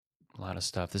A lot of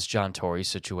stuff. This John Tory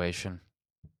situation.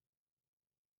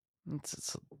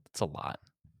 It's a lot.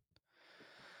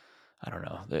 I don't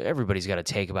know. Everybody's got a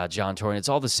take about John Tory. It's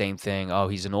all the same thing. Oh,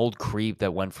 he's an old creep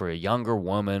that went for a younger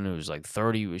woman who's like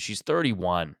 30. She's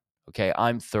 31. Okay,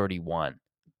 I'm 31.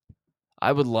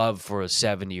 I would love for a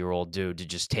 70-year-old dude to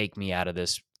just take me out of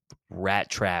this rat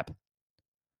trap.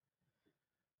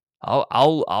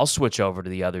 I'll switch over to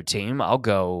the other team. I'll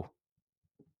go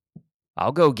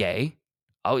gay.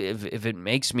 If it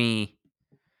makes me,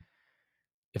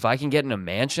 if I can get in a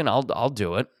mansion, I'll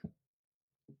do it.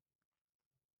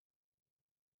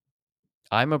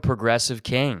 I'm a progressive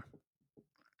king.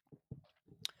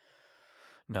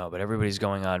 No, but everybody's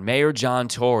going on. Mayor John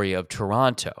Tory of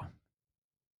Toronto.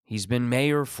 He's been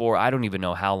mayor for I don't even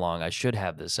know how long. I should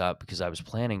have this up because I was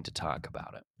planning to talk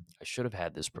about it. I should have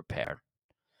had this prepared.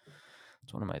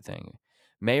 It's one of my things.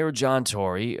 Mayor John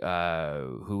Tory,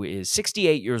 who is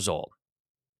 68 years old.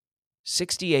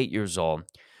 68 years old.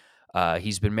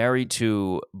 He's been married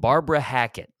to Barbara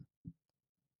Hackett.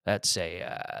 That's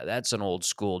an old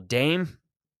school dame.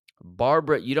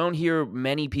 Barbara, you don't hear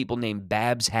many people named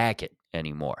Babs Hackett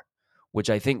anymore, which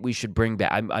I think we should bring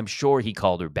back. I'm sure he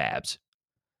called her Babs.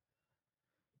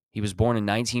 He was born in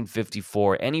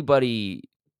 1954. Anybody,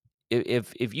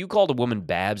 if you called a woman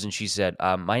Babs and she said,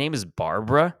 my name is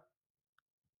Barbara,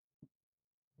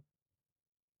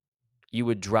 you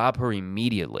would drop her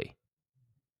immediately.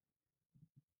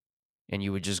 And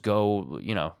you would just go,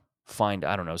 find,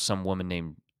 I don't know, some woman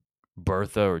named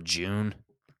Bertha or June.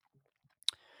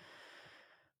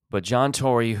 But John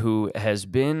Tory, who has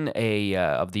been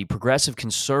of the Progressive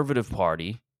Conservative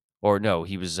Party, or no,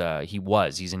 he's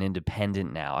an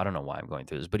independent now. I don't know why I'm going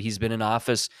through this, but he's been in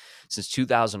office since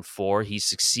 2004. He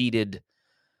succeeded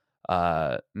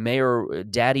Mayor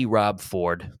Daddy Rob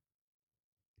Ford,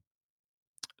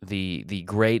 the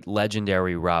great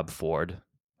legendary Rob Ford,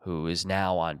 who is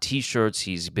now on T-shirts.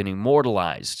 He's been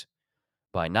immortalized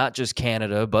by not just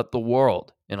Canada, but the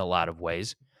world in a lot of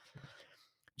ways.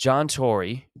 John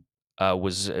Tory he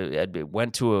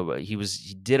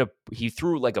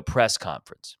threw like a press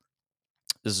conference.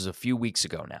 This is a few weeks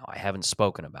ago now. I haven't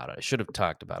spoken about it. I should have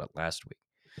talked about it last week.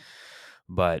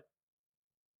 But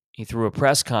he threw a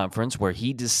press conference where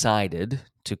he decided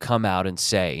to come out and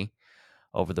say,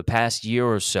 over the past year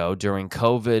or so during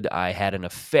COVID, I had an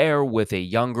affair with a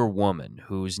younger woman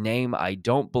whose name I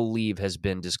don't believe has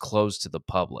been disclosed to the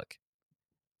public.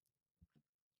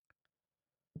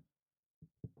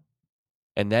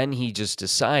 And then he just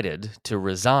decided to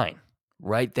resign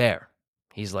right there.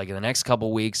 He's like, in the next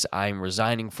couple weeks, I'm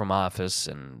resigning from office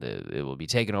and it will be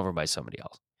taken over by somebody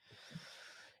else.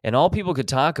 And all people could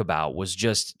talk about was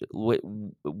just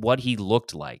what he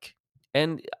looked like.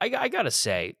 And I got to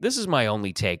say, this is my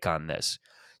only take on this.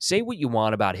 Say what you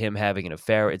want about him having an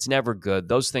affair. It's never good.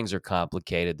 Those things are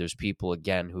complicated. There's people,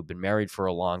 again, who've been married for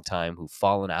a long time, who've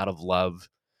fallen out of love,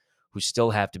 who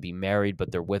still have to be married,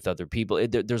 but they're with other people.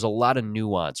 There's a lot of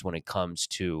nuance when it comes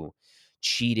to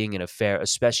cheating and affair,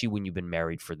 especially when you've been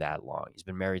married for that long. He's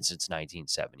been married since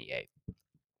 1978.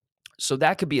 So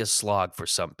that could be a slog for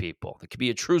some people. It could be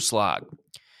a true slog.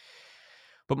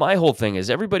 But my whole thing is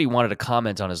everybody wanted to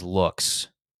comment on his looks.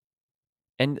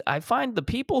 And I find the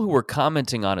people who were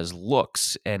commenting on his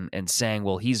looks and saying,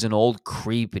 well, he's an old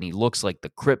creep and he looks like the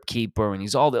crypt keeper and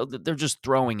they're just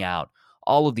throwing out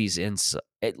all of these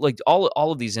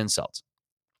all of these insults.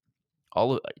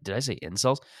 Did I say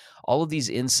insults? All of these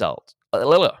insults.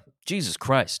 Jesus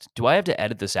Christ. Do I have to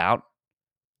edit this out?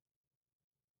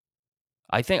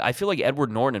 I feel like Edward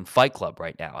Norton in Fight Club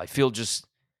right now. I feel just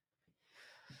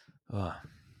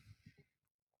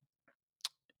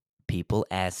people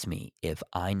ask me if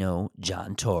I know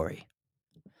John Tory.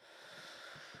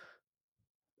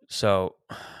 So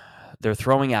they're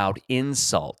throwing out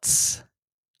insults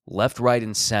left, right,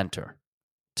 and center,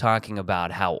 talking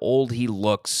about how old he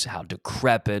looks, how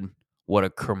decrepit, what a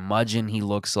curmudgeon he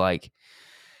looks like.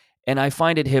 And I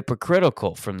find it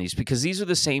hypocritical from these because these are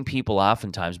the same people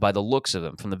oftentimes, by the looks of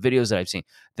them, from the videos that I've seen,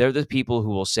 they're the people who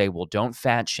will say, well, don't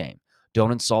fat shame.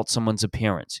 Don't insult someone's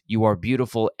appearance. You are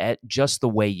beautiful at just the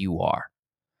way you are.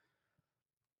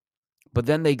 But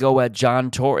then they go at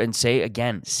John Tory and say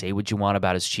what you want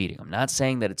about his cheating. I'm not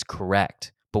saying that it's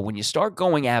correct. But when you start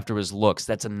going after his looks,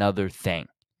 that's another thing.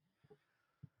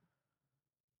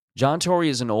 John Tory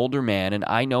is an older man, and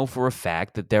I know for a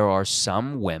fact that there are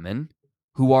some women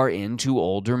who are into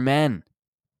older men.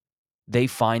 They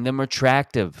find them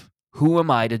attractive. Who am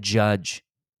I to judge?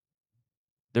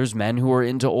 There's men who are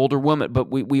into older women, but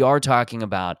we are talking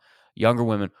about younger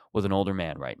women with an older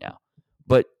man right now.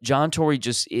 But John Tory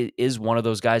just is one of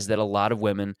those guys that a lot of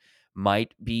women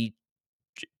might be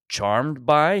charmed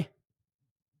by.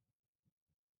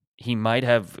 He might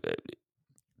have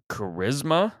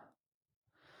charisma.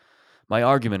 My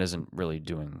argument isn't really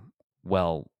doing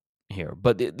well here,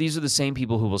 but these are the same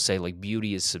people who will say like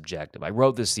beauty is subjective. I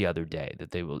wrote this the other day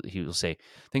that he will say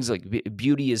things like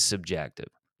beauty is subjective.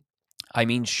 I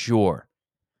mean, sure.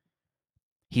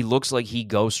 He looks like he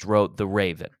ghost wrote The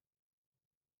Raven.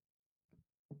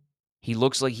 He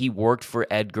looks like he worked for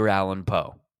Edgar Allan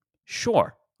Poe.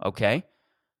 Sure, okay?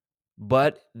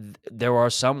 But there are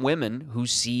some women who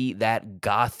see that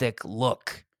gothic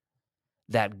look,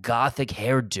 that gothic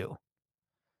hairdo.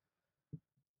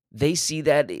 They see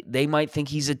that, they might think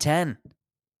he's a 10.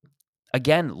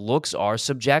 Again, looks are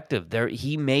subjective.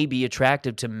 He may be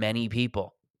attractive to many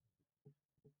people.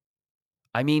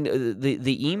 I mean,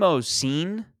 the emo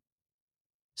scene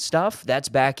stuff, that's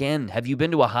back in. Have you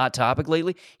been to a Hot Topic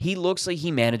lately? He looks like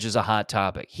he manages a Hot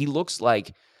Topic. He looks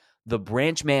like the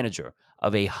branch manager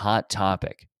of a Hot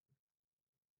Topic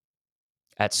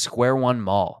at Square One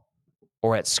Mall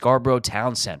or at Scarborough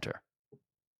Town Center.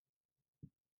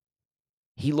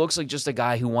 He looks like just a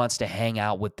guy who wants to hang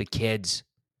out with the kids.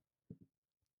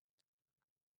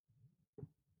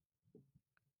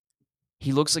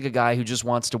 He looks like a guy who just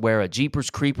wants to wear a Jeepers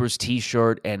Creepers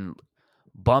t-shirt and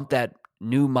bump that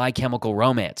new My Chemical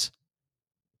Romance.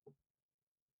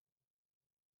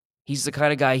 He's the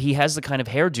kind of guy, he has the kind of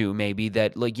hairdo maybe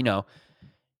that, like, you know,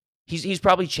 he's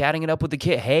probably chatting it up with the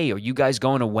kid. Hey, are you guys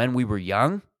going to When We Were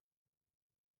Young?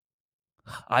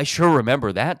 I sure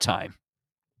remember that time.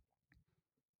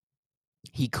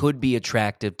 He could be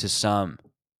attractive to some.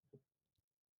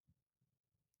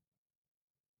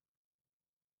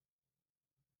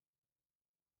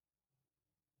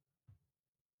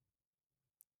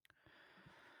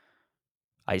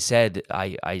 I said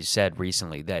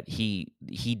recently that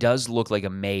he does look like a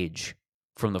mage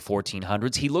from the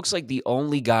 1400s. He looks like the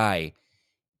only guy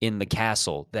in the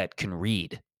castle that can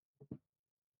read.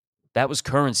 That was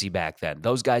currency back then.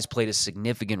 Those guys played a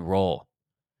significant role.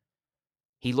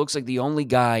 He looks like the only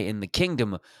guy in the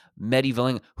kingdom, medieval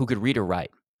England, who could read or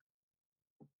write.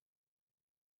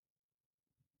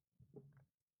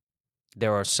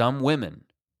 There are some women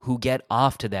who get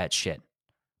off to that shit.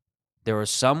 There are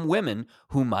some women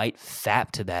who might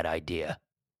fap to that idea.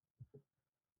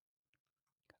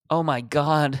 Oh my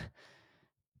God.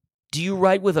 Do you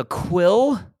write with a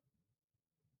quill?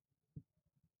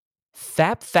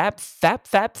 Fap, fap, fap,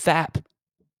 fap, fap.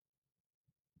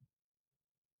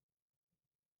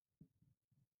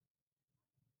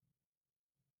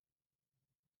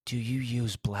 Do you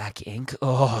use black ink?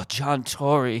 Oh, John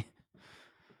Tory.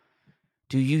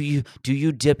 Do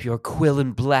you dip your quill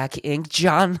in black ink,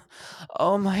 John?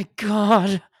 Oh my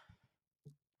God.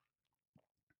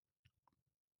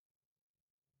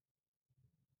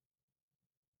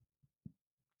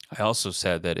 I also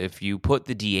said that if you put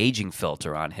the de-aging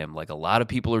filter on him, like a lot of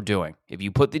people are doing, if you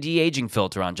put the de-aging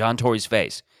filter on John Tory's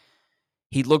face,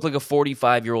 he'd look like a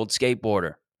 45-year-old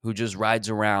skateboarder who just rides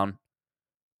around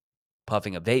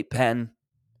puffing a vape pen.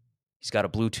 He's got a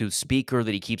Bluetooth speaker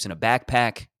that he keeps in a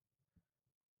backpack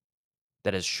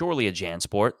that is surely a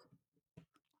JanSport.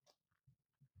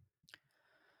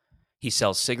 He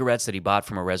sells cigarettes that he bought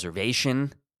from a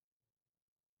reservation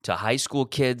to high school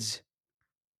kids.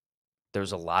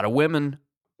 There's a lot of women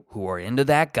who are into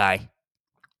that guy.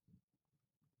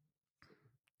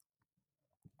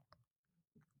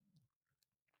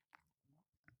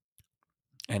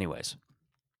 Anyways,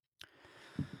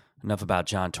 enough about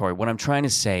John Tory. What I'm trying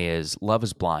to say is love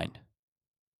is blind.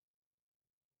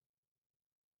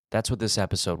 That's what this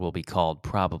episode will be called,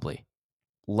 probably.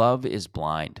 Love is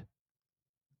blind.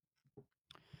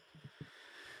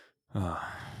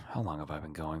 How long have I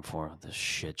been going for this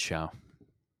shit show?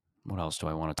 What else do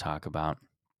I want to talk about?